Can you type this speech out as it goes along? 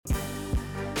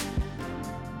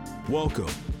Welcome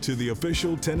to the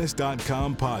official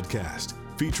Tennis.com podcast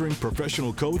featuring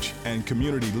professional coach and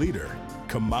community leader,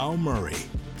 Kamau Murray.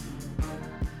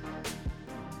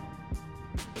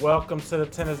 Welcome to the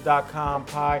Tennis.com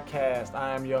podcast.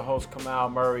 I am your host,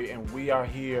 Kamau Murray, and we are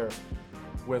here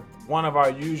with one of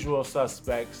our usual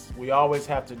suspects. We always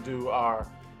have to do our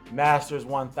Masters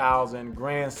 1000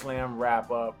 Grand Slam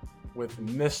wrap-up with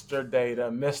Mr.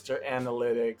 Data, Mr.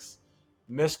 Analytics,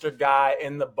 Mr. Guy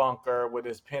in the bunker with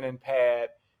his pen and pad,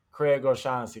 Craig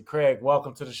O'Shaughnessy. Craig,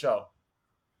 welcome to the show.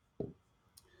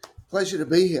 Pleasure to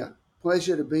be here.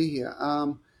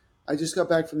 I just got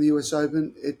back from the U.S.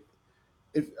 Open.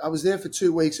 I was there for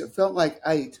 2 weeks. It felt like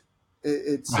 8.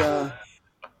 It's the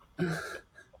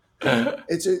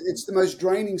most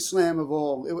draining slam of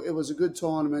all. It was a good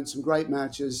tournament, some great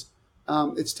matches.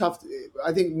 It's tough.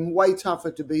 I think way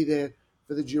tougher to be there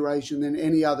for the duration than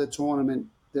any other tournament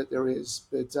that there is.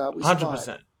 But we survived.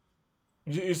 100%.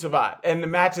 You survived. And the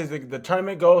matches, the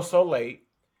tournament goes so late,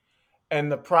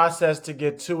 and the process to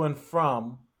get to and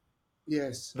from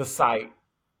the site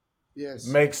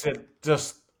makes it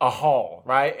just a haul,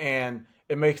 right? And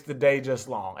it makes the day just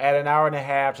long. Add an hour and a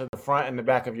half to the front and the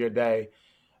back of your day,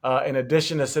 in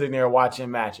addition to sitting there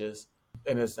watching matches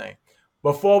in this thing.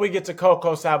 Before we get to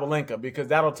Coco Sabalenka, because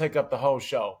that'll take up the whole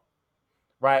show,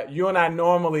 right? You and I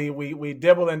normally, we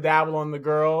dibble and dabble on the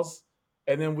girls,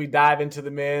 and then we dive into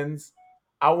the men's.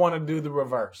 I want to do the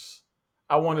reverse.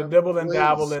 I want to dibble and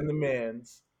dabble in the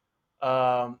men's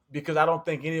because I don't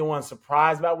think anyone's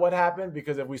surprised about what happened,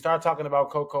 because if we start talking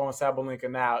about Coco and Sabalenka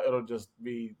now, it'll just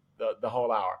be the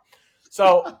whole hour.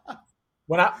 So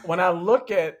when I look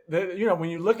at when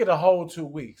you look at the whole 2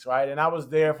 weeks, right? And I was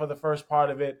there for the first part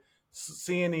of it,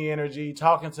 seeing the energy,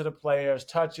 talking to the players,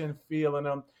 touching, feeling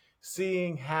them,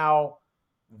 seeing how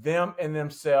them and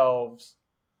themselves,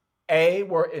 A,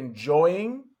 were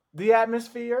enjoying the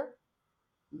atmosphere,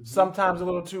 sometimes a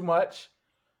little too much,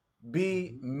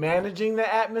 B, managing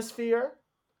the atmosphere,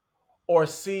 or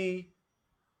C,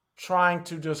 trying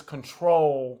to just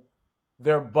control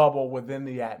their bubble within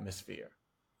the atmosphere.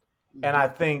 And I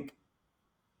think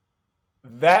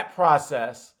that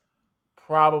process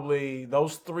probably,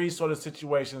 those three sort of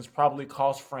situations probably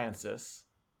cost Frances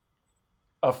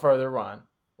a further run,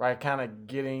 right? Kind of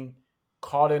getting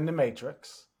caught in the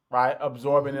matrix, right?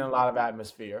 Absorbing in a lot of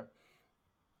atmosphere.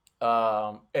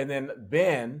 And then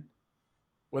Ben,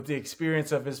 with the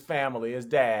experience of his family, his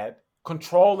dad,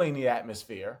 controlling the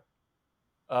atmosphere,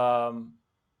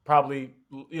 probably,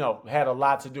 had a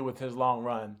lot to do with his long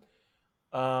run.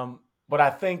 But I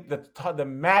think the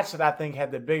match that I think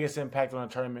had the biggest impact on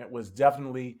the tournament was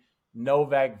definitely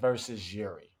Novak versus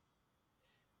Yuri.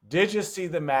 Did you see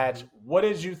the match? What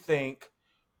did you think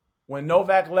when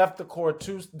Novak left the court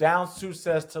down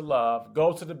 2-0,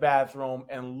 goes to the bathroom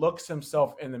and looks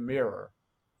himself in the mirror?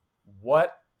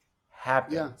 What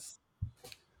happens?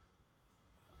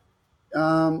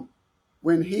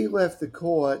 When he left the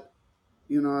court,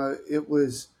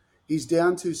 he's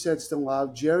down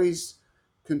 2-0. Jerry's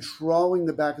controlling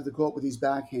the back of the court with his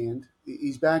backhand.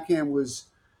 His backhand was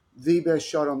the best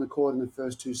shot on the court in the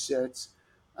first 2 sets.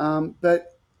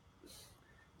 But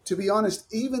to be honest,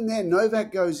 even then,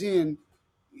 Novak goes in,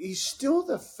 he's still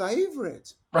the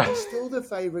favorite. Right. He's still the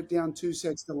favorite down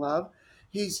 2-0.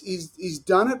 He's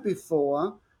done it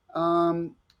before.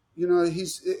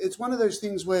 It's one of those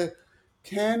things where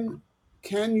can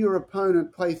your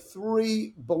opponent play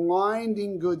 3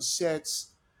 blinding good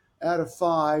sets out of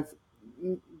 5?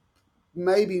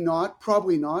 Maybe not,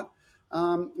 probably not.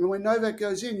 And when Novak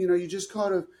goes in, you just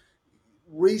kind of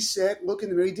reset, look in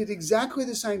the mirror. He did exactly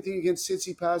the same thing against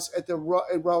Tsitsipas at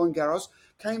Roland Garros.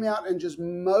 Came out and just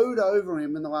mowed over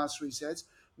him in the last 3 sets,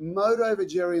 mowed over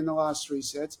Jerry in the last 3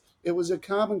 sets. It was a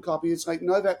carbon copy. It's like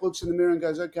Novak looks in the mirror and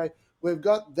goes, okay, we've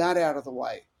got that out of the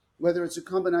way. Whether it's a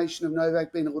combination of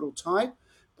Novak being a little tight,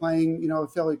 playing, a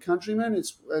fellow countryman,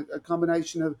 it's a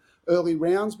combination of early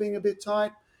rounds being a bit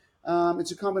tight.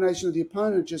 It's a combination of the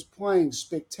opponent just playing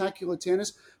spectacular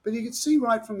tennis. But you could see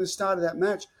right from the start of that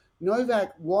match,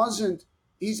 Novak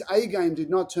his A game did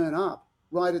not turn up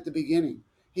right at the beginning.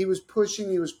 He was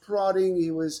pushing, he was prodding, he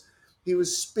was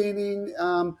spinning.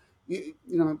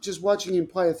 Just watching him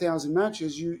play 1,000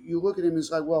 matches, you look at him and it's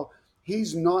like, well,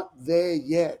 he's not there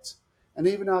yet. And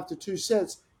even after 2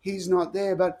 sets, he's not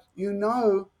there. But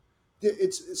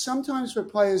it's sometimes for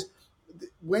players,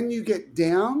 when you get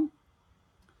down,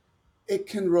 it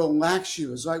can relax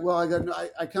you. It's like, well,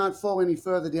 I can't fall any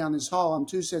further down this hole. I'm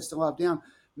 2-0 down.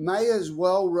 May as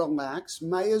well relax,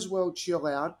 may as well chill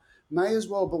out, may as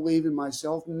well believe in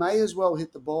myself, may as well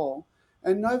hit the ball.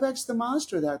 And Novak's the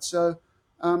master of that. So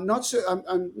I'm not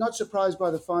surprised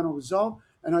by the final result.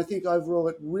 And I think overall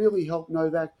it really helped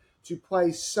Novak to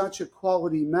play such a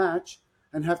quality match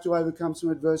and have to overcome some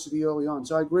adversity early on.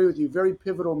 So I agree with you. Very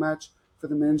pivotal match for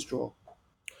the men's draw.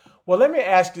 Well, let me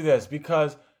ask you this,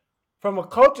 because from a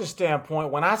coach's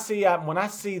standpoint, when I see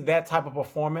that type of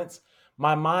performance,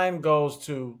 my mind goes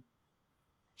to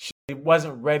she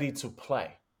wasn't ready to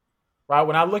play. Right?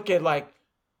 When I look at like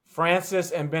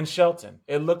Francis and Ben Shelton,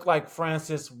 it looked like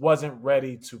Francis wasn't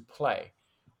ready to play.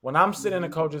 When I'm sitting in the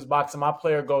coach's box and my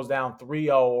player goes down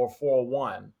 3-0 or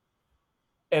 4-1,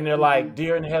 and they're like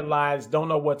deer in the headlines, don't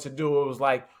know what to do, it was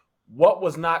like, what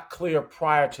was not clear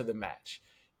prior to the match?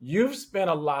 You've spent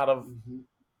a lot of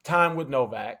time with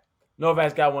Novak.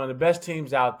 Novak's got one of the best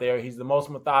teams out there. He's the most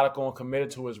methodical and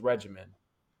committed to his regimen.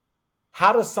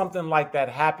 How does something like that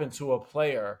happen to a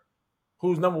player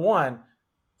who's, number one,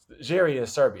 Jerry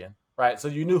is Serbian, right? So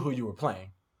you knew who you were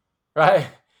playing, right?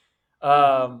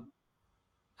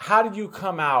 How did you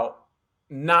come out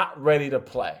not ready to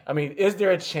play? I mean, is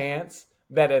there a chance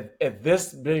that at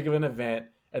this big of an event,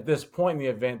 at this point in the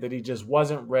event, that he just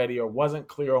wasn't ready or wasn't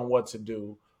clear on what to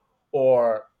do?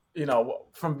 Or,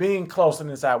 from being close on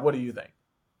the inside, what do you think?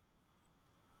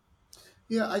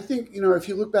 Yeah, I think, if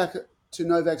you look back to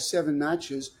Novak's 7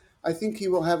 matches, I think he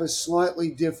will have a slightly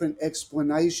different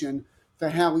explanation for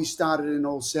how he started in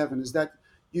all 7. Is that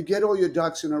you get all your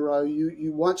ducks in a row,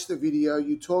 you watch the video,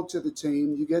 you talk to the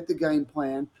team, you get the game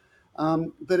plan.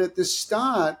 But at the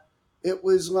start, it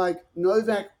was like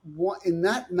Novak, in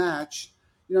that match,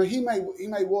 he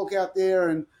may walk out there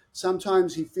and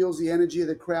sometimes he feels the energy of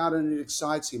the crowd and it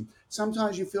excites him.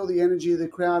 Sometimes you feel the energy of the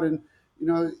crowd and,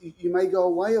 you may go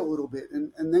away a little bit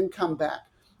and then come back.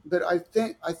 But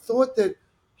I thought that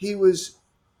he was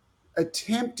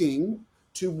attempting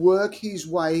to work his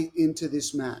way into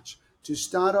this match, to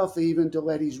start off even, to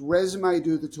let his resume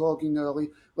do the talking early,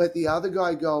 let the other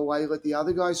guy go away, let the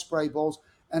other guy spray balls,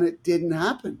 and it didn't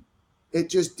happen. It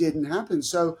just didn't happen.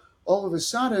 So all of a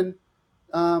sudden,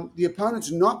 the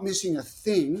opponent's not missing a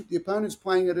thing. The opponent's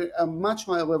playing at a much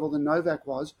higher level than Novak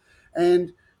was,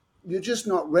 and you're just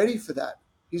not ready for that.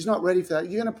 He's not ready for that.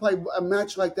 You're going to play a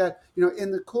match like that.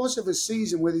 In the course of a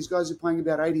season where these guys are playing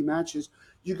about 80 matches,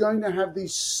 you're going to have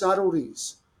these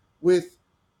subtleties with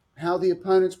how the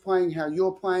opponent's playing, how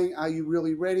you're playing. Are you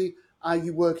really ready? Are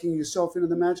you working yourself into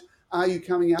the match? Are you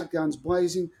coming out guns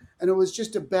blazing? And it was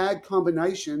just a bad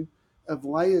combination of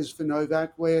layers for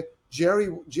Novak, where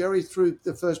Jerry threw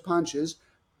the first punches,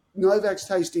 Novak's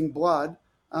tasting blood,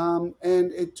 and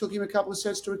it took him a couple of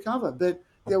sets to recover. But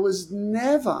there was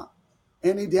never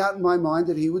any doubt in my mind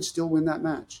that he would still win that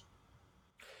match.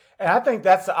 And I think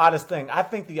that's the oddest thing. I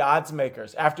think the odds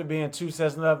makers, after being 2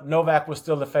 sets up, Novak was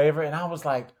still the favorite, and I was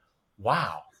like,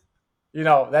 wow.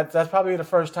 That's probably the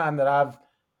first time that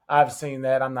I've seen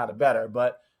that. I'm not a bettor,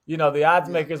 but the odds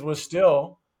makers were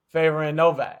still favoring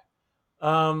Novak.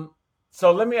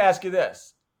 So let me ask you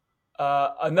this.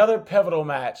 Another pivotal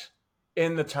match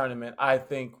in the tournament, I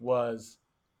think, was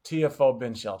TFO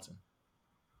Ben Shelton.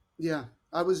 Yeah,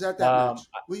 I was at that match.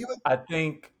 Were you? I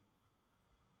think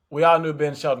we all knew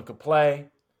Ben Shelton could play.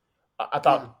 I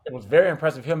thought it was very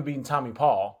impressive him beating Tommy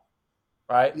Paul,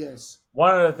 right? Yes.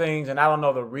 One of the things, and I don't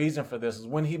know the reason for this, is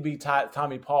when he beat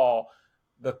Tommy Paul,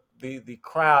 the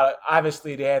crowd,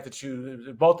 obviously they had to choose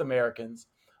both Americans,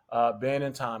 Ben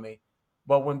and Tommy.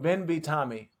 But when Ben beat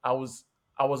Tommy, I was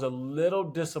a little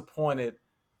disappointed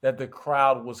that the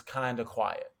crowd was kind of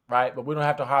quiet, right? But we don't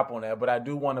have to harp on that. But I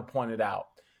do want to point it out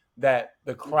that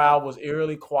the crowd was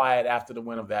eerily quiet after the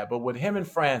win of that. But with him and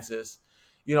Francis,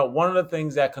 one of the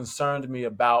things that concerned me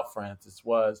about Francis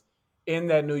was in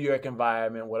that New York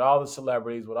environment with all the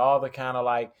celebrities, with all the kind of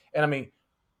and I mean,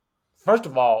 first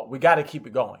of all, we got to keep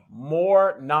it going.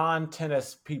 More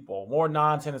non-tennis people, more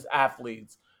non-tennis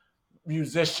athletes,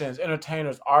 musicians,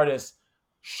 entertainers, artists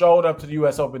showed up to the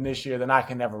U.S. Open this year than I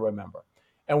can ever remember.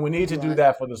 And we need to do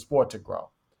that for the sport to grow.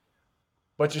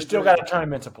 But you still got a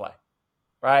tournament to play,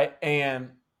 right?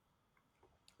 And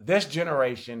this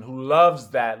generation who loves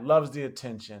the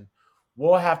attention,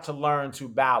 will have to learn to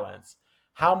balance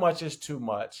how much is too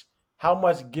much, how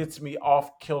much gets me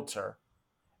off kilter,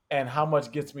 and how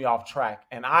much gets me off track.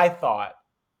 And I thought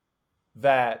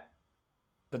that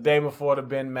the day before the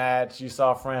Ben match, you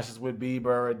saw Francis with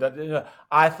Bieber.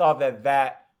 I thought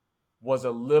that was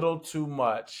a little too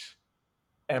much,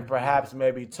 and perhaps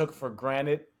maybe took for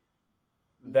granted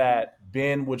that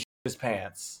Ben would shit his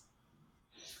pants.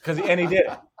 And he did,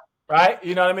 right?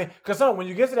 You know what I mean? Because when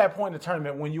you get to that point in the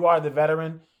tournament, when you are the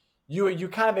veteran, you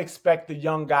kind of expect the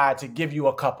young guy to give you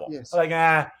a couple. Yes.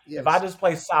 If I just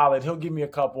play solid, he'll give me a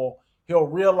couple. He'll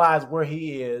realize where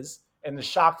he is, and the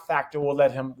shock factor will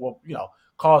let him,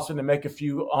 caused him to make a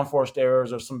few unforced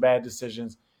errors or some bad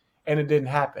decisions, and it didn't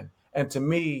happen. And to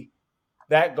me,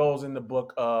 that goes in the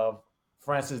book of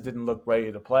Francis didn't look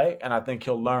ready to play, and I think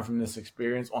he'll learn from this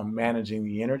experience on managing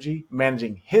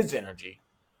his energy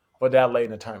for that late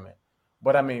in the tournament.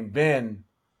 But I mean, Ben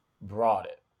brought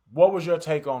it. What was your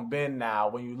take on Ben now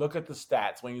when you look at the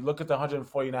stats, when you look at the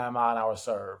 149-mile-an-hour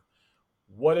serve?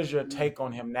 What is your take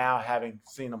on him now, having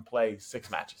seen him play 6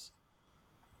 matches?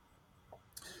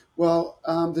 Well,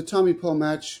 the Tommy Paul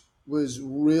match was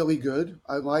really good.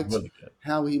 I liked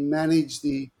how he managed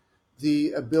the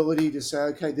ability to say,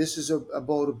 okay, this is a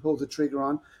ball to pull the trigger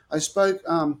on. I spoke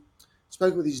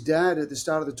with his dad at the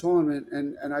start of the tournament,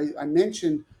 and I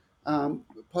mentioned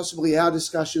possibly our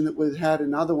discussion that we've had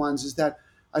in other ones is that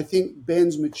I think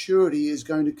Ben's maturity is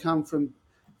going to come from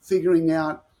figuring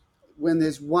out when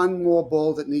there's one more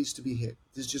ball that needs to be hit.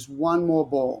 There's just one more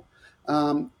ball.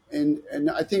 And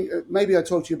I think maybe I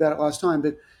talked to you about it last time,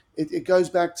 but it goes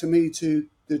back to me to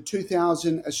the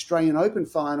 2000 Australian Open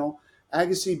final.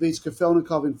 Agassi beats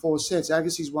Kafelnikov in 4 sets.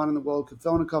 Agassi's 1 in the world,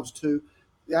 Kafelnikov's 2.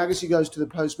 Agassi goes to the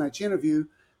post-match interview.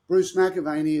 Bruce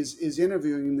McAvaney is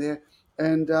interviewing him there,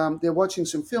 and they're watching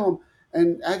some film,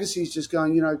 and Agassi's just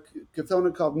going,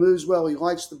 Kafelnikov moves well. He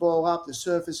likes the ball up. The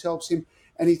surface helps him.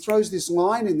 And he throws this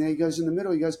line in there. He goes in the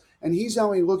middle. He goes, and he's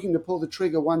only looking to pull the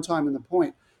trigger one time in the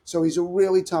point. So he's a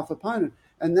really tough opponent.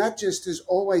 And that just has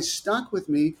always stuck with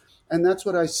me. And that's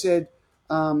what I said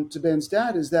to Ben's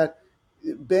dad, is that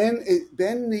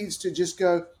Ben needs to just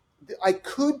go, I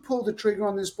could pull the trigger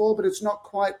on this ball, but it's not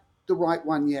quite the right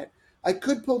one yet. I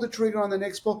could pull the trigger on the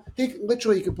next ball. He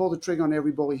can pull the trigger on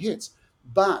every ball he hits.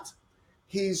 But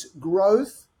his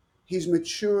growth, his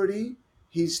maturity,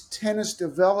 his tennis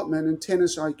development and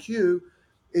tennis IQ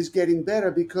is getting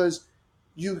better because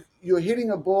you're hitting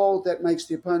a ball that makes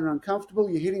the opponent uncomfortable.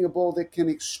 You're hitting a ball that can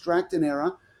extract an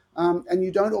error, and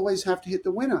you don't always have to hit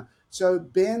the winner. So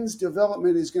Ben's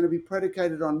development is going to be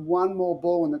predicated on one more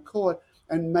ball in the court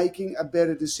and making a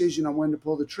better decision on when to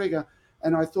pull the trigger.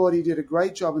 And I thought he did a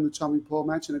great job in the Tommy Paul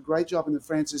match and a great job in the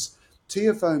Francis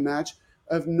Tiafoe match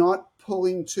of not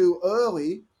pulling too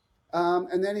early.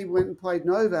 And then he went and played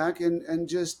Novak, and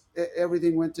just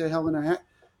everything went to hell in a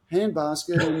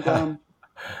handbasket,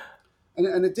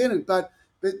 and it didn't. But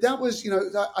that was,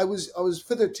 I was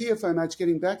for the Tiafoe match.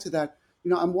 Getting back to that,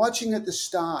 I'm watching at the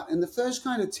start, and the first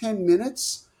kind of 10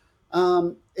 minutes,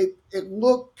 it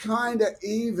looked kind of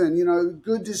even.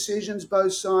 Good decisions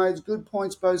both sides, good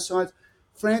points both sides.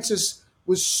 Francis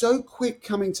was so quick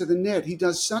coming to the net. He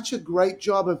does such a great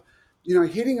job of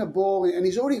hitting a ball, and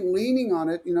he's already leaning on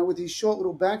it, with his short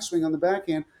little backswing on the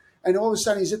backhand, and all of a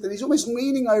sudden he's almost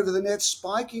leaning over the net,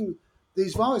 spiking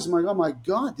these volleys. I'm like, oh my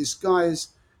God, this guy has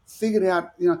figured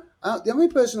out, the only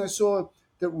person I saw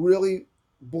that really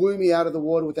blew me out of the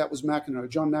water with that was McEnroe,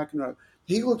 John McEnroe.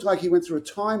 He looked like he went through a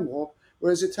time warp,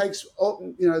 whereas it takes,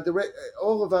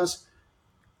 all of us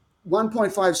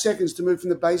 1.5 seconds to move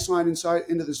from the baseline inside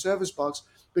into the service box.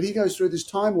 But he goes through this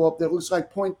time warp that looks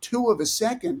like 0.2 of a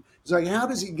second. It's like, how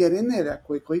does he get in there that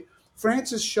quickly?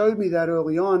 Francis showed me that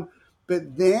early on.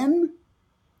 But then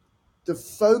the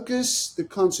focus, the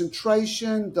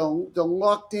concentration, the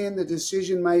locked in, the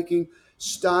decision-making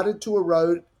started to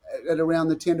erode at around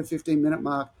the 10 to 15-minute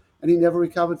mark, and he never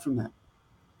recovered from that.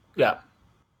 Yeah.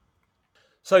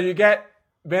 So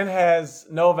Ben has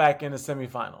Novak in the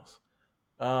semifinals.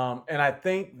 And I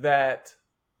think that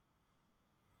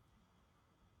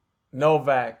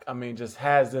Novak, just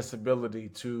has this ability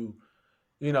to,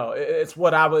 it's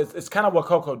kind of what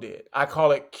Coco did. I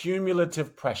call it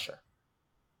cumulative pressure.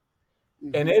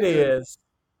 Mm-hmm. And it is,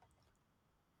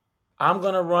 I'm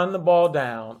going to run the ball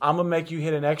down. I'm going to make you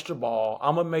hit an extra ball.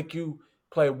 I'm going to make you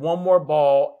play one more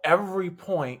ball every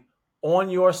point on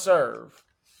your serve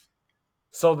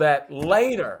so that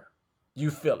later you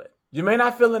feel it. You may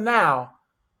not feel it now,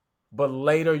 but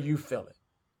later you feel it.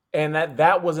 And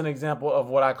that was an example of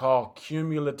what I call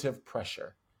cumulative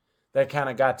pressure that kind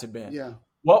of got to Ben. Yeah.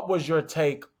 What was your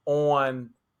take on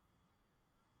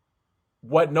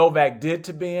what Novak did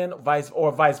to Ben, vice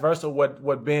versa,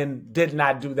 what Ben did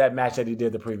not do that match that he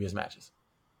did the previous matches?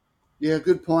 Yeah,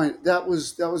 good point. That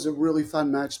was a really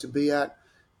fun match to be at.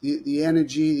 The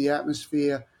energy, the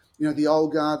atmosphere, the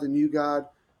old guard, the new guard.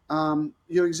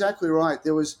 You're exactly right.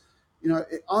 There was,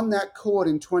 on that court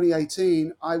in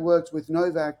 2018, I worked with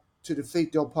Novak to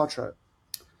defeat Del Potro.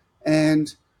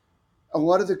 And a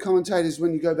lot of the commentators,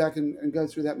 when you go back and go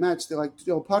through that match, they're like,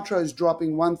 Del Potro's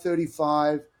dropping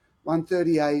 135,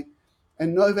 138,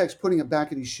 and Novak's putting it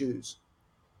back at his shoes.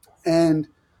 And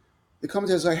the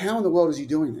commentators are like, how in the world is he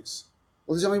doing this?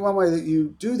 Well, there's only one way that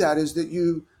you do that, is that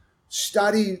you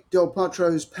study Del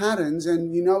Potro's patterns,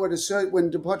 and you know when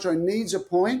Del Potro needs a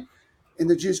point in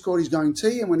the juice court, he's going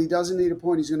tee, and when he doesn't need a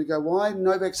point, he's going to go wide.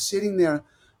 Novak's sitting there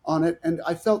on it, and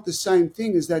I felt the same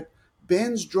thing, is that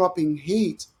Ben's dropping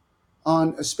heat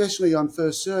especially on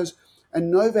first serves,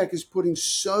 and Novak is putting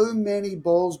so many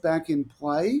balls back in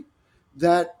play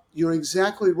that you're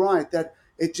exactly right, that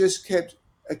it just kept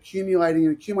accumulating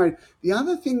and accumulating. The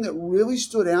other thing that really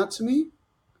stood out to me,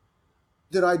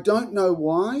 that I don't know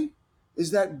why,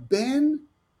 is that Ben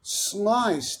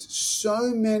sliced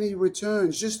so many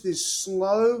returns, just this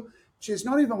slow, it's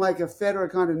not even like a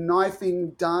Federer kind of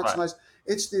knifing dart slice.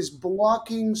 It's this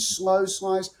blocking, slow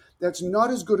slice that's not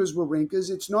as good as Wawrinka's.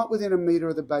 It's not within a meter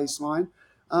of the baseline.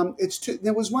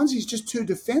 There was ones he's just too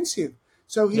defensive.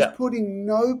 So he's putting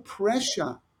no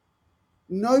pressure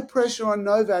on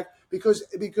Novak because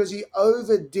he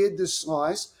overdid the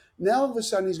slice. Now all of a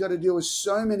sudden he's got to deal with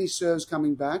so many serves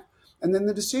coming back. And then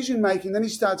the decision making, then he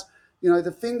starts,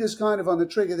 the finger's kind of on the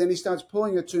trigger, then he starts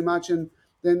pulling it too much. And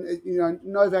then,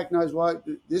 Novak knows why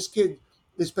this kid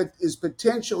is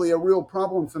potentially a real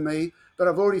problem for me, but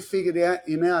I've already figured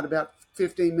him out about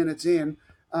 15 minutes in.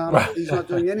 He's not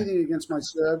doing anything against my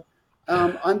serve.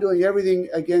 I'm doing everything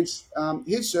against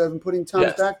his serve and putting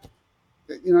tons back.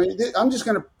 I'm just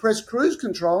going to press cruise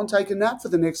control and take a nap for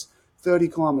the next 30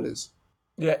 kilometers.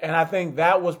 Yeah, and I think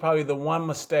that was probably the one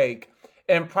mistake,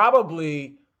 and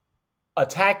probably a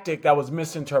tactic that was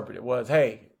misinterpreted was,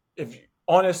 hey, if you,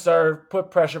 on his serve, put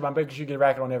pressure by making sure you get a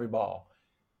racket on every ball,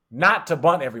 not to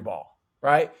bunt every ball,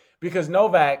 right? Because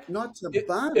Novak not to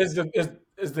bunt is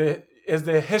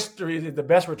the history, the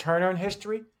best returner in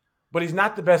history, but he's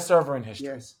not the best server in history.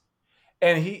 Yes,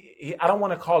 and he I don't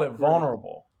want to call it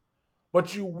vulnerable,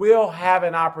 but you will have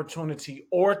an opportunity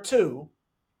or two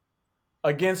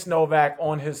against Novak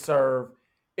on his serve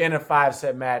in a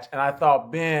 5-set match. And I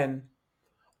thought Ben,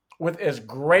 with as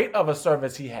great of a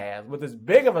service he has, with as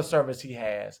big of a service he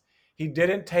has, he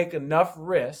didn't take enough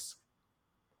risk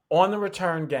on the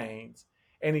return games,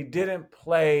 and he didn't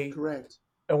play. Correct.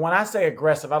 And when I say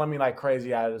aggressive, I don't mean like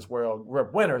crazy out of this world,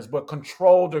 rip winners, but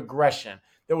controlled aggression.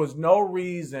 There was no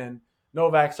reason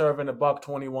Novak serving a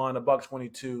 $121, a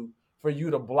 $122 for you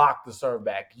to block the serve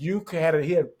back. He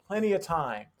had plenty of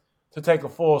time to take a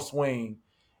full swing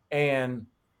and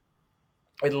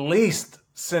at least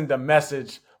send a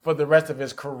message for the rest of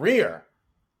his career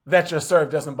that your serve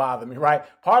doesn't bother me, right?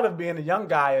 Part of being a young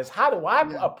guy is, how do I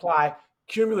apply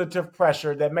cumulative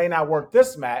pressure that may not work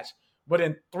this match, but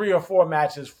in 3 or 4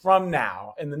 matches from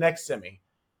now in the next semi,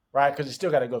 right? Because you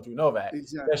still got to go through Novak.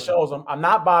 Exactly. That shows him, I'm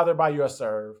not bothered by your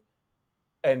serve,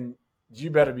 and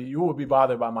you will be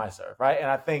bothered by my serve, right? And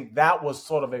I think that was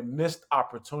sort of a missed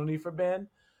opportunity for Ben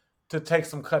to take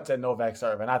some cuts at Novak's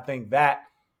serve. And I think that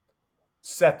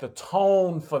set the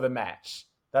tone for the match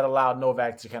that allowed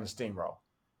Novak to kind of steamroll.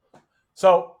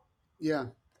 So,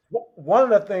 one of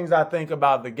the things I think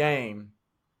about the game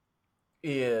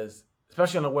is,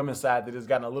 especially on the women's side, that it's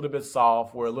gotten a little bit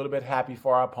soft. We're a little bit happy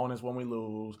for our opponents when we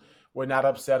lose. We're not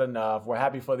upset enough. We're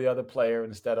happy for the other player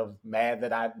instead of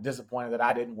disappointed that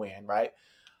I didn't win, right?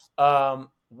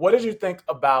 What did you think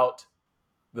about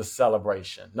the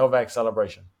celebration, Novak's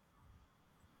celebration?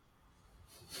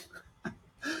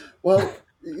 Well,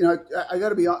 I got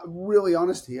to be really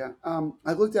honest here.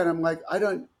 I looked at him like, I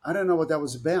don't know what that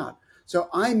was about. So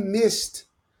I missed.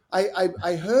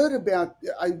 I heard about.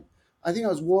 I think I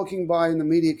was walking by in the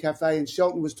media cafe, and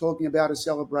Shelton was talking about a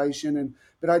celebration,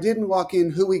 but I didn't lock in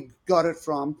who he got it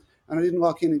from, and I didn't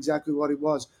lock in exactly what it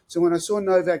was. So when I saw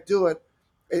Novak do it,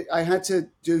 I had to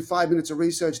do 5 minutes of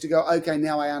research to go, okay,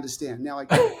 now I understand. Now I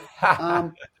get it.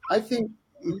 I think.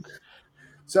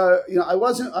 So, I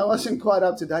wasn't quite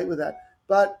up to date with that.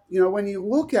 But, when you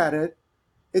look at it,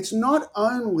 it's not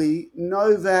only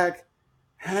Novak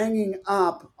hanging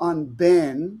up on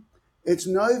Ben, it's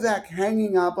Novak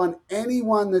hanging up on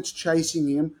anyone that's chasing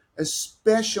him,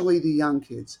 especially the young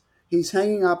kids. He's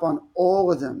hanging up on all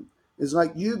of them. It's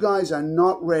like, you guys are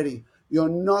not ready. You're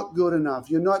not good enough.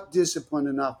 You're not disciplined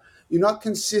enough. You're not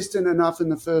consistent enough in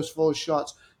the first 4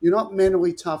 shots. You're not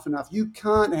mentally tough enough. You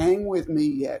can't hang with me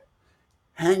yet.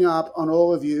 Hang up on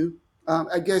all of you.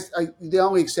 I guess the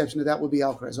only exception to that would be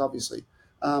Alcaraz, obviously.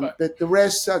 But the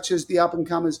rest, such as the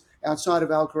up-and-comers outside of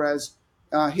Alcaraz,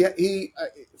 he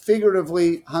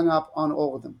figuratively hung up on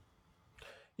all of them.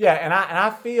 Yeah, and I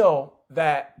feel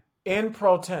that in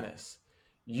pro tennis,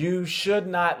 you should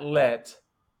not let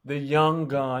the young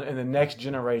gun in the next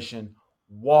generation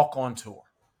walk on tour.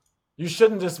 You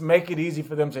shouldn't just make it easy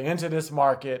for them to enter this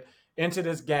market, into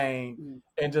this game,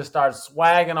 and just start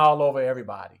swagging all over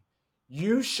everybody.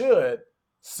 You should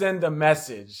send a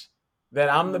message that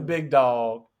I'm the big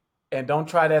dog and don't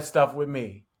try that stuff with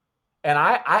me. And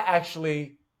I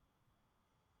actually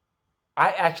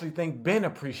think Ben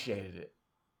appreciated it.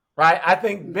 Right? I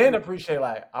think Ben appreciated,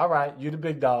 like, all right, you the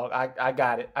big dog. I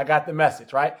got it. I got the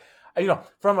message, right?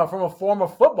 From a former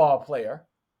football player,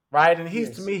 right? And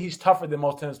to me, he's tougher than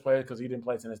most tennis players because he didn't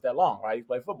play tennis that long, right? He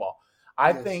played football.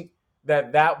 I think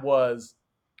that was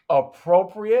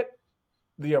appropriate,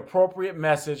 the appropriate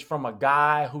message from a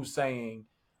guy who's saying,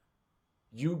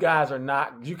 you guys are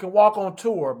not, you can walk on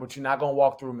tour, but you're not going to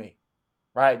walk through me,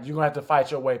 right? You're going to have to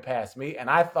fight your way past me. And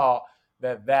I thought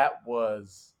that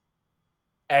was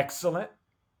excellent.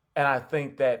 And I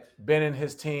think that Ben and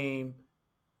his team,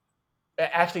 it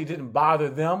actually didn't bother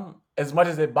them as much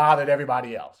as it bothered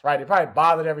everybody else, right? It probably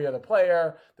bothered every other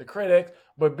player, the critics,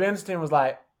 but Ben's team was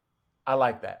like, I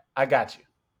like that. I got you.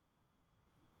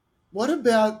 What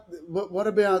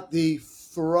about the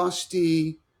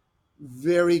frosty,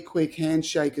 very quick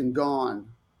handshake and gone?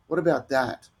 What about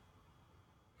that?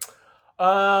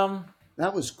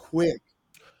 That was quick.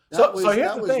 That was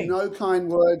no kind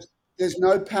words. There's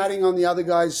no patting on the other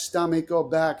guy's stomach or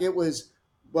back. It was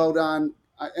well done.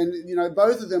 And,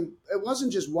 both of them, it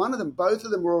wasn't just one of them. Both of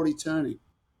them were already turning.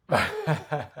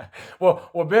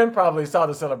 well, Ben probably saw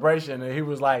the celebration and he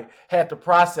was like, had to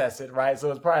process it, right?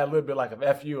 So it's probably a little bit like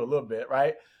a FU a little bit,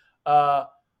 right?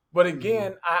 But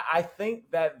again, I think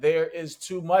that there is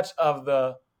too much of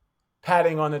the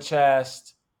patting on the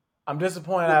chest. I'm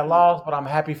disappointed I lost, but I'm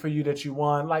happy for you that you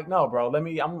won. Like, no, bro,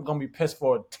 I'm going to be pissed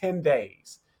for 10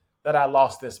 days that I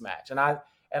lost this match. And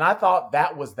I thought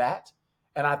that was that.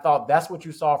 And I thought that's what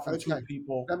you saw from two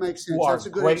people that makes sense. who are that's a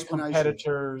good great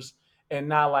competitors and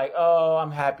not like, oh,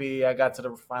 I'm happy I got to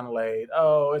the final eight.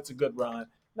 Oh, it's a good run.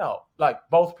 No, like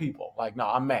both people, like, no,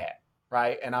 I'm mad,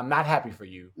 right? And I'm not happy for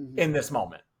you in this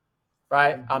moment,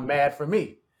 right? I'm mad for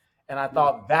me. And I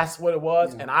thought that's what it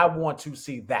was. And I want to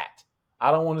see that.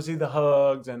 I don't want to see the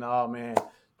hugs and, oh, man,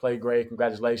 play great.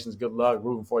 Congratulations. Good luck.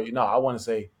 Rooting for you. No, I want to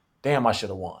say, damn, I should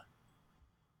have won.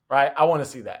 Right? I want to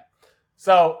see that.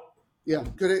 So. Yeah,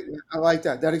 good. I like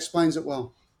that. That explains it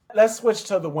well. Let's switch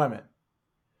to the women.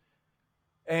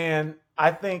 And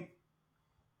I think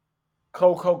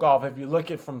Coco Gauff, if you look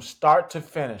at from start to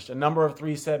finish, the number of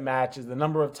 3-set matches, the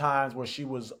number of times where she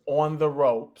was on the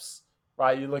ropes,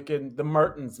 right? You look at the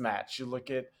Mertens match. You look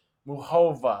at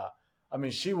Muhova. I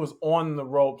mean, she was on the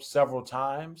ropes several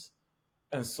times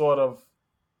and sort of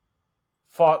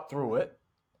fought through it.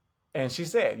 And she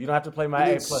said, you don't have to play my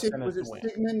A-plus tennis to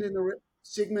win.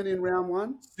 Sigmund in round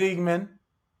one? Sigmund.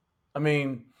 I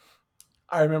mean,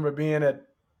 I remember being at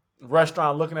a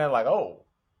restaurant looking at it like, oh,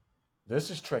 this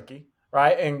is tricky,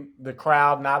 right? And the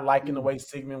crowd not liking the way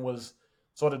Sigmund was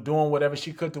sort of doing whatever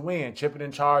she could to win, chipping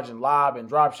in charge and lob and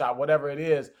drop shot, whatever it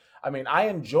is. I mean, I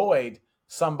enjoyed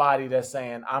somebody that's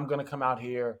saying, I'm going to come out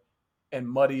here and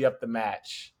muddy up the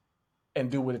match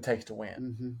and do what it takes to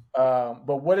win.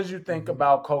 But what did you think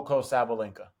about Coco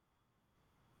Sabalenka?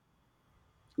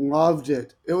 Loved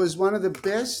it. It was one of the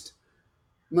best,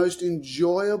 most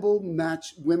enjoyable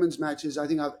women's matches I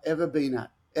think I've ever been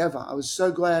at, ever. I was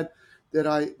so glad that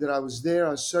I was there.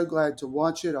 I was so glad to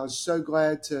watch it. I was so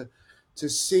glad to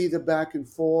see the back and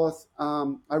forth.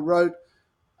 I wrote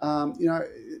a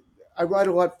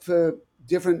lot for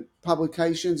different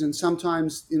publications, and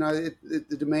sometimes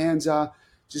the demands are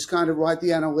just kind of write the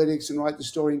analytics and write the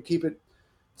story and keep it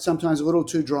sometimes a little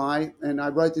too dry. And I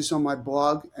wrote this on my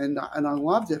blog, and I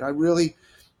loved it. I really,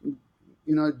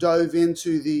 dove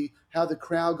into how the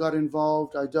crowd got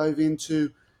involved. I dove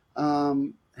into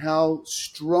how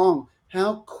strong,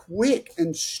 how quick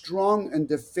and strong and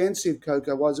defensive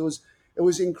Coco was. It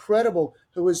was incredible.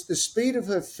 The speed of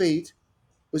her feet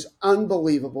was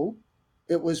unbelievable.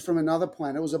 It was from another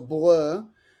planet. It was a blur.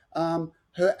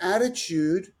 Her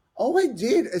attitude. All I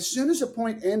did, as soon as the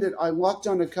point ended, I locked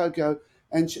onto Coco.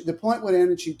 And the point would end,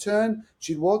 and she'd turn,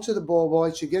 she'd walk to the ball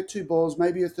boy, she'd get 2 balls,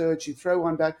 maybe a third, she'd throw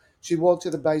one back, she'd walk to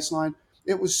the baseline.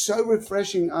 It was so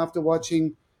refreshing after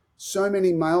watching so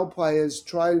many male players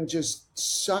try and just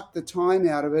suck the time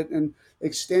out of it and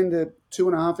extend a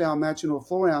 2.5-hour match into a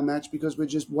 4-hour match because we're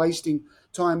just wasting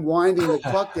time winding the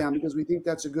clock down because we think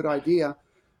that's a good idea.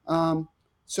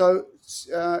 So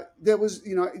there was,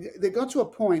 they got to a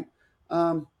point,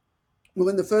 in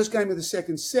the first game of the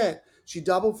second set, she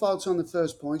double faults on the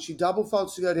first point. She double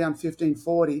faults to go down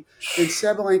 15-40. Then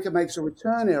Sabalenka makes a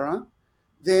return error,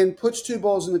 then puts 2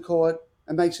 balls in the court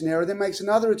and makes an error, then makes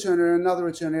another return error, another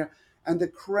return error. And the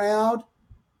crowd,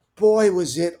 boy,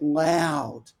 was it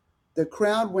loud. The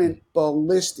crowd went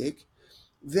ballistic.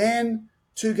 Then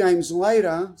 2 games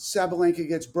later, Sabalenka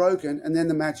gets broken, and then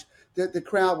the match, the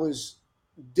crowd was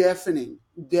deafening.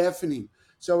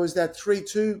 So it was that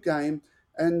 3-2 game,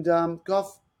 and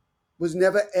Goff was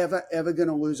never, ever, ever going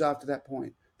to lose after that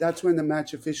point. That's when the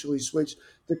match officially switched.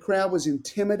 The crowd was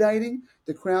intimidating.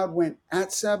 The crowd went at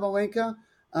Sabalenka.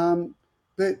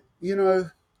 But,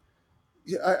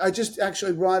 I just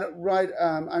actually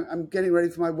I'm getting ready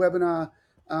for my webinar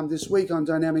this week on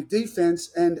dynamic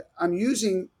defense, and I'm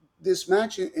using this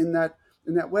match in that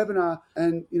webinar.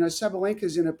 And,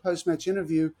 Sabalenka's in a post-match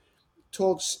interview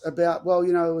talks about,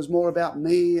 it was more about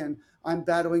me and I'm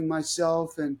battling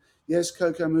myself. And yes,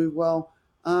 Coco moved well.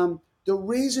 The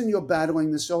reason you're battling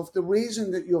yourself, the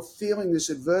reason that you're feeling this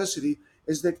adversity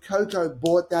is that Coco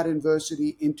brought that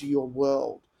adversity into your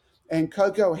world. And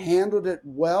Coco handled it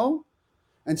well,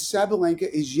 and Sabalenka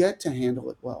is yet to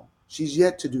handle it well. She's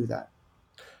yet to do that.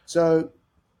 So,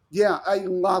 yeah, I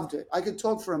loved it. I could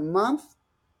talk for a month.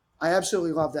 I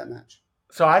absolutely love that match.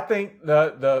 So I think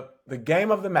the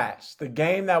game of the match, the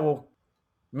game that will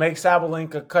make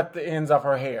Sabalenka cut the ends of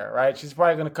her hair, right? She's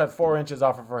probably going to cut 4 inches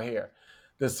off of her hair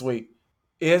this week,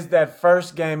 is that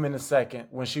first game in the second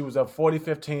when she was up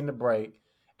 40-15 to break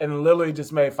and literally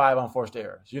just made 5 unforced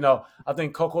errors. I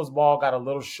think Coco's ball got a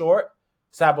little short.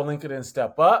 Sabalenka didn't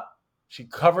step up. She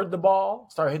covered the ball,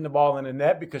 started hitting the ball in the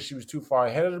net because she was too far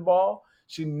ahead of the ball.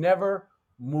 She never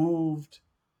moved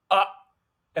up.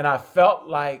 And I felt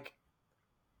like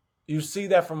you see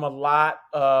that from a lot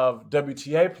of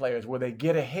WTA players where they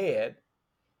get ahead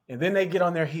and then they get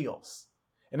on their heels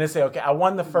and they say, okay, I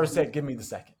won the first set, give me the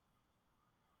second,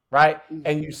 right?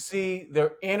 And you see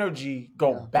their energy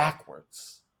go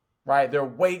backwards, right? Their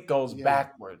weight goes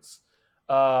backwards.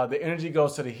 The energy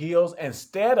goes to the heels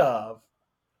instead of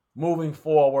moving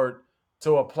forward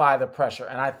to apply the pressure.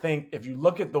 And I think if you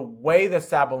look at the way that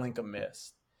Sabalenka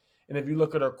missed, and if you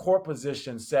look at her court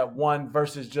position, set 1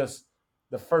 versus just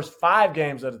the first 5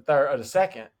 games of the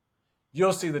second,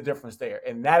 you'll see the difference there.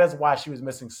 And that is why she was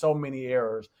missing so many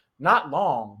errors, not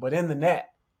long, but in the net,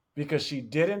 because she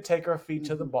didn't take her feet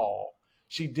to the ball.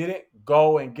 She didn't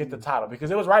go and get the title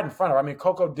because it was right in front of her. I mean,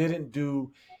 Coco didn't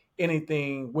do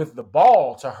anything with the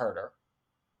ball to hurt her.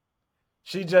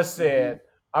 She just said,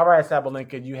 all right,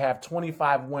 Sabalenka, you have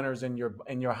 25 winners in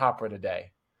your hopper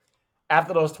today.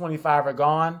 After those 25 are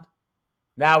gone,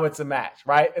 now it's a match,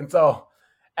 right? And so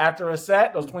after a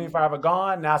set, those 25 are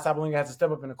gone. Now Sabalenka has to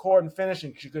step up in the court and finish,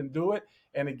 and she couldn't do it.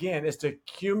 And again, it's the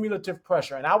cumulative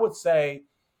pressure. And I would say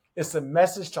it's a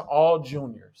message to all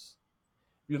juniors.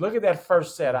 You look at that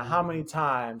first set of how many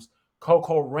times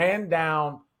Coco ran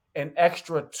down an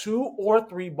extra 2 or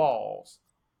 3 balls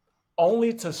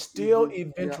only to still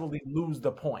eventually lose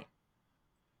the point,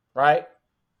 right?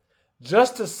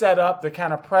 Just to set up the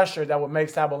kind of pressure that would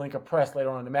make Sabalenka press later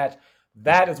on in the match.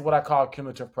 That is what I call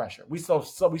cumulative pressure. We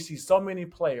see so many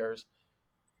players,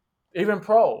 even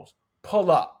pros, pull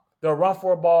up. They'll run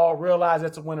for a ball, realize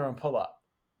it's a winner, and pull up.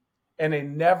 And they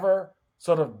never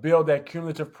sort of build that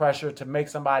cumulative pressure to make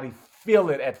somebody feel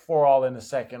it at 4-all in the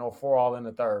second or 4-all in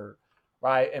the third,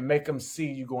 right? And make them see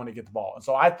you going to get the ball. And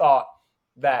so I thought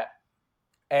that,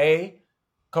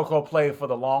 Coco played for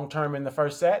the long term in the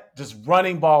first set, just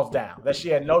running balls down, that she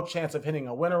had no chance of hitting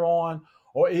a winner on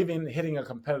or even hitting a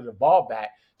competitive ball back.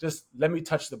 Just let me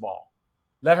touch the ball.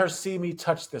 Let her see me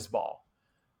touch this ball.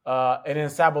 And then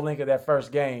Sabalenka, that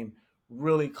first game,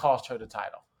 really cost her the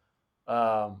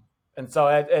title. And so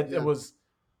it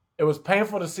was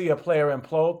painful to see a player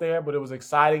implode there, but it was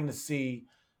exciting to see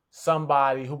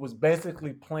somebody who was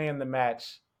basically playing the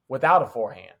match without a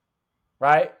forehand,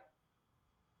 right?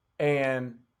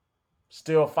 And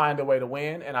still find a way to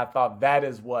win. And I thought that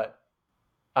is what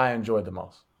I enjoyed the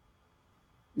most.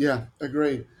 Yeah,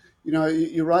 agreed.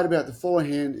 You're right about the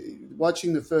forehand.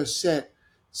 Watching the first set,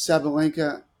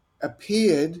 Sabalenka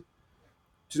appeared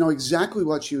to know exactly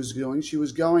what she was doing. She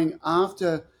was going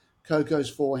after Coco's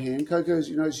forehand. Coco's,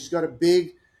 she's got a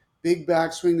big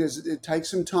backswing. It takes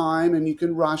some time, and you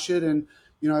can rush it, and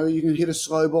you can hit a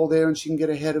slow ball there, and she can get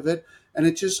ahead of it. And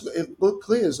it looked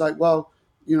clear. It's like, well,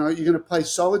 you're going to play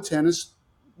solid tennis,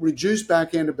 reduce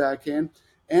backhand to backhand,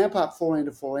 amp up forehand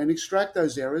to forehand, extract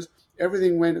those errors.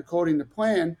 Everything went according to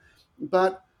plan.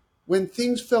 But when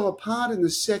things fell apart in the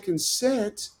second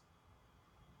set,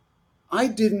 I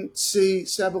didn't see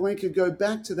Sabalenka go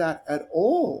back to that at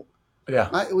all. Yeah.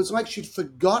 It was like she'd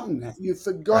forgotten that. You'd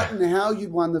forgotten how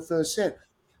you'd won the first set.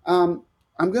 I'm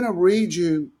going to read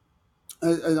you,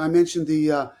 as I mentioned,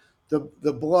 the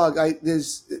blog.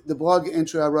 There's the blog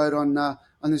entry I wrote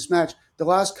on this match. The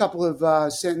last couple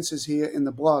of sentences here in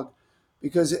the blog,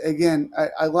 because again,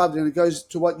 I loved it, and it goes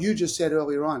to what you just said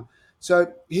earlier on.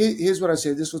 So here's what I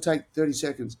said. This will take 30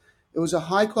 seconds. It was a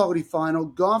high-quality final.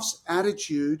 Goff's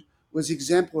attitude was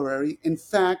exemplary. In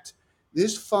fact,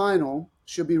 this final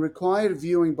should be required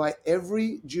viewing by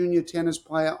every junior tennis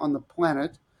player on the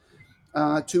planet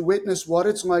to witness what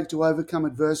it's like to overcome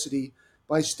adversity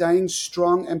by staying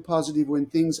strong and positive when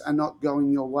things are not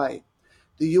going your way.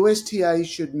 The USTA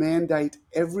should mandate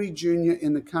every junior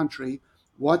in the country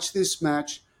watch this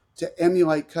match to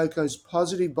emulate Coco's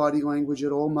positive body language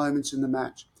at all moments in the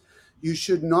match. You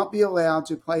should not be allowed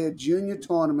to play a junior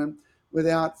tournament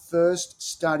without first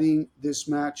studying this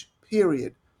match,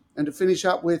 period. And to finish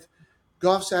up with,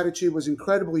 Goff's attitude was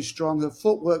incredibly strong. Her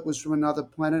footwork was from another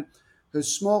planet. Her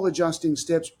small adjusting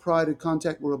steps prior to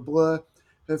contact were a blur.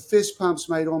 Her fist pumps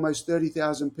made almost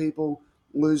 30,000 people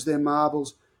lose their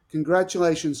marbles.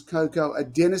 Congratulations, Coco. A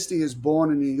dynasty is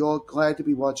born in New York. Glad to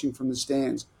be watching from the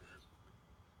stands.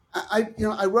 I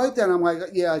wrote that. I'm like,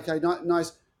 yeah, okay,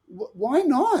 nice. Why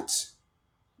not?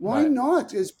 Why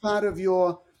not? As part of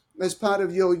your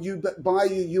you buy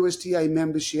your USTA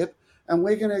membership, and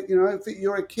we're gonna, if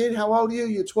you're a kid, how old are you?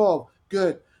 You're 12.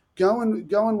 Good. Go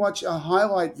and watch a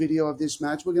highlight video of this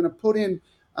match. We're gonna put in.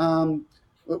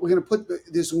 We're going to put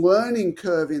this learning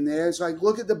curve in there. It's like,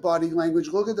 look at the body language,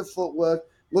 look at the footwork,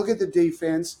 look at the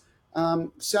defense.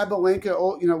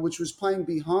 Sabalenka, which was playing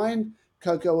behind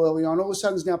Coco early on, all of a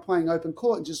sudden is now playing open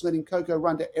court and just letting Coco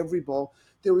run to every ball.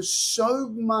 There was so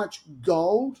much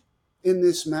gold in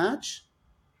this match.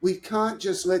 We can't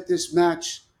just let this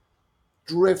match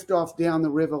drift off down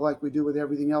the river like we do with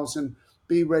everything else and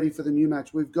be ready for the new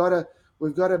match. We've got to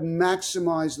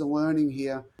maximize the learning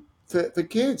here for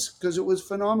kids, because it was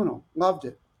phenomenal. Loved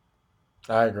it.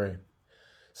 I agree.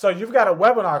 So you've got a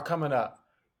webinar coming up.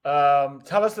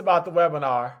 Tell us about the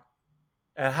webinar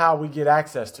and how we get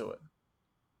access to it.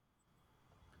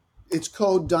 It's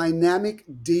called Dynamic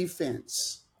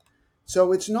Defense.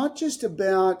 So it's not just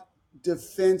about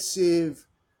defensive,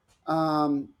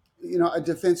 a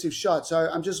defensive shot. So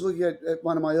I'm just looking at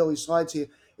one of my early slides here.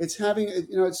 It's having,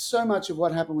 it's so much of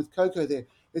what happened with Coco there.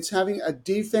 It's having a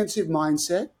defensive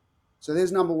mindset. So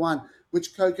there's number one,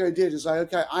 which Coco did. It's like,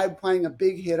 okay, I'm playing a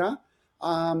big hitter.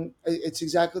 It's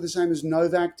exactly the same as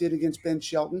Novak did against Ben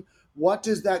Shelton. What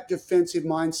does that defensive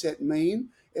mindset mean?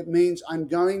 It means I'm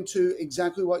going to,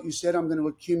 exactly what you said, I'm going to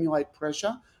accumulate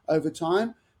pressure over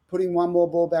time, putting one more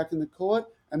ball back in the court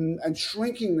and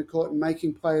shrinking the court and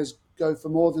making players go for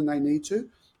more than they need to.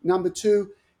 Number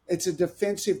two, it's a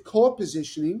defensive court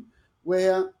positioning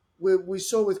where we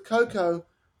saw with Coco.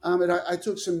 And I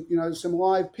took some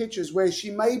live pictures where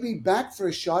she may be back for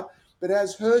a shot, but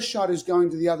as her shot is going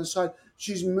to the other side,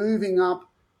 she's moving up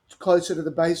closer to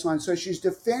the baseline. So she's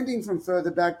defending from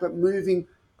further back, but moving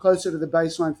closer to the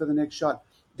baseline for the next shot.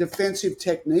 Defensive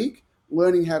technique,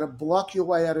 learning how to block your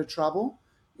way out of trouble,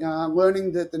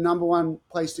 learning that the number one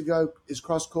place to go is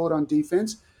cross court on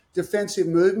defense. Defensive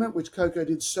movement, which Coco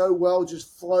did so well,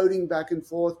 just floating back and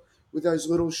forth with those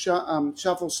little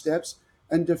shuffle steps.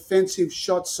 And defensive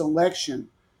shot selection.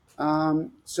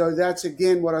 So that's,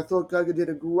 again, what I thought Coco did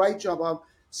a great job of.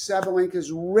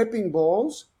 Sabalenka's ripping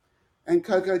balls, and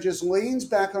Coco just leans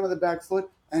back onto the back foot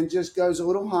and just goes a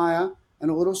little higher and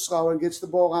a little slower and gets the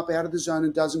ball up out of the zone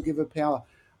and doesn't give her power.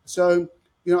 So,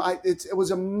 it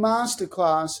was a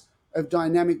masterclass of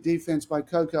dynamic defense by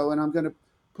Coco, and I'm going to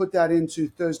put that into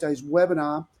Thursday's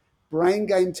webinar.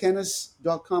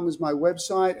 BrainGameTennis.com is my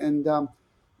website, and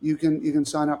you can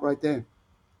sign up right there.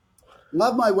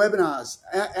 Love my webinars.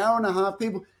 Hour and a half.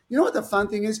 People. You know what the fun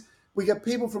thing is? We get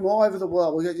people from all over the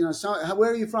world. We get,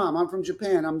 where are you from? I'm from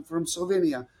Japan. I'm from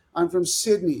Slovenia. I'm from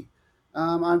Sydney.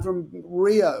 I'm from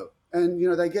Rio. And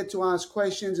they get to ask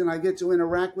questions, and I get to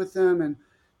interact with them. And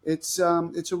it's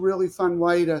a really fun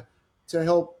way to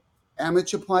help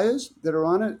amateur players that are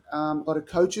on it. A lot of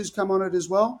coaches come on it as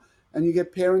well, and you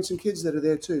get parents and kids that are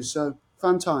there too. So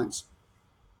fun times.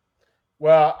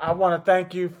 Well, I want to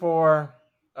thank you for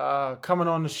coming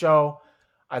on the show.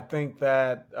 I think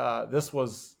that this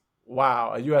was,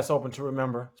 a U.S. Open to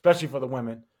remember, especially for the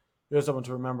women. U.S. Open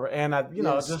to remember. And,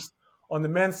 just on the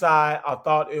men's side, I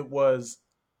thought it was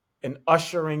an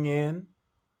ushering in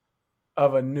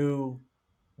of a new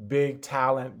big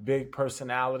talent, big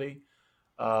personality.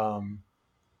 I'm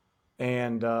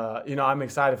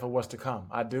excited for what's to come.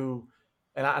 I do.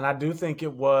 And I do think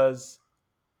it was,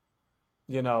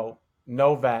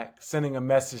 Novak sending a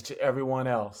message to everyone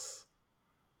else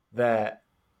that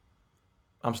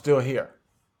I'm still here,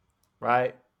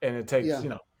 right? And it takes,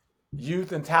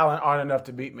 youth and talent aren't enough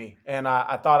to beat me. And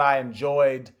I thought I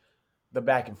enjoyed the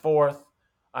back and forth.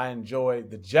 I enjoyed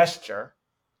the gesture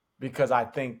because I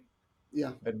think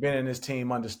that Ben and his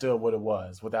team understood what it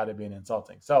was without it being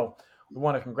insulting. So we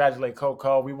want to congratulate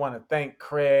Coco. We want to thank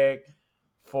Craig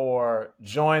for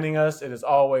joining us. It is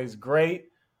always great.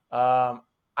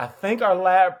 I I think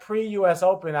our pre-U.S.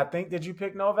 Open, did you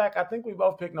pick Novak? I think we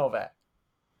both picked Novak.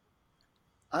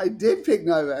 I did pick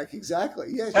Novak, exactly.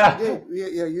 Yes, you did.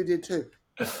 Yeah, you did too.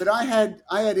 But I had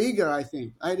Iga, I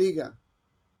think. I had Iga.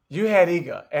 You had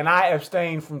Iga, and I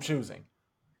abstained from choosing.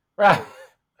 Right.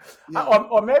 Yeah.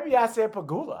 Or maybe I said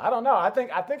Pegula. I don't know. I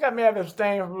think I may have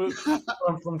abstained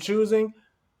from choosing.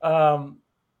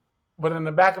 But in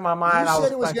the back of my mind, you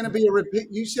said it was going to be a repeat.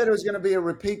 You said it was going to be a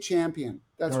repeat champion.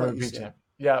 That's what you said. Champion.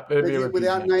 Yeah,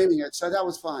 without naming it, so that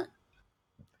was fine.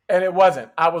 And it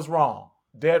wasn't. I was wrong,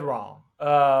 dead wrong.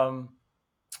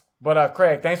 But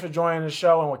Craig, thanks for joining the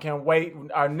show, and we can't wait.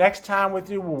 Our next time with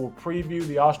you, we will preview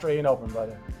the Australian Open,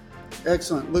 brother.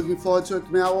 Excellent. Looking forward to it,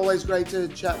 Kamau. Always great to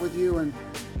chat with you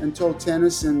and talk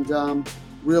tennis, and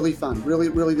really fun.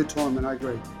 Really good tournament. I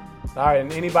agree. All right,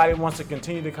 and anybody wants to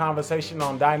continue the conversation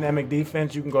on dynamic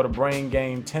defense, you can go to Brain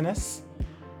Game Tennis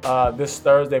this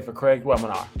Thursday for Craig's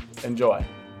webinar. Enjoy.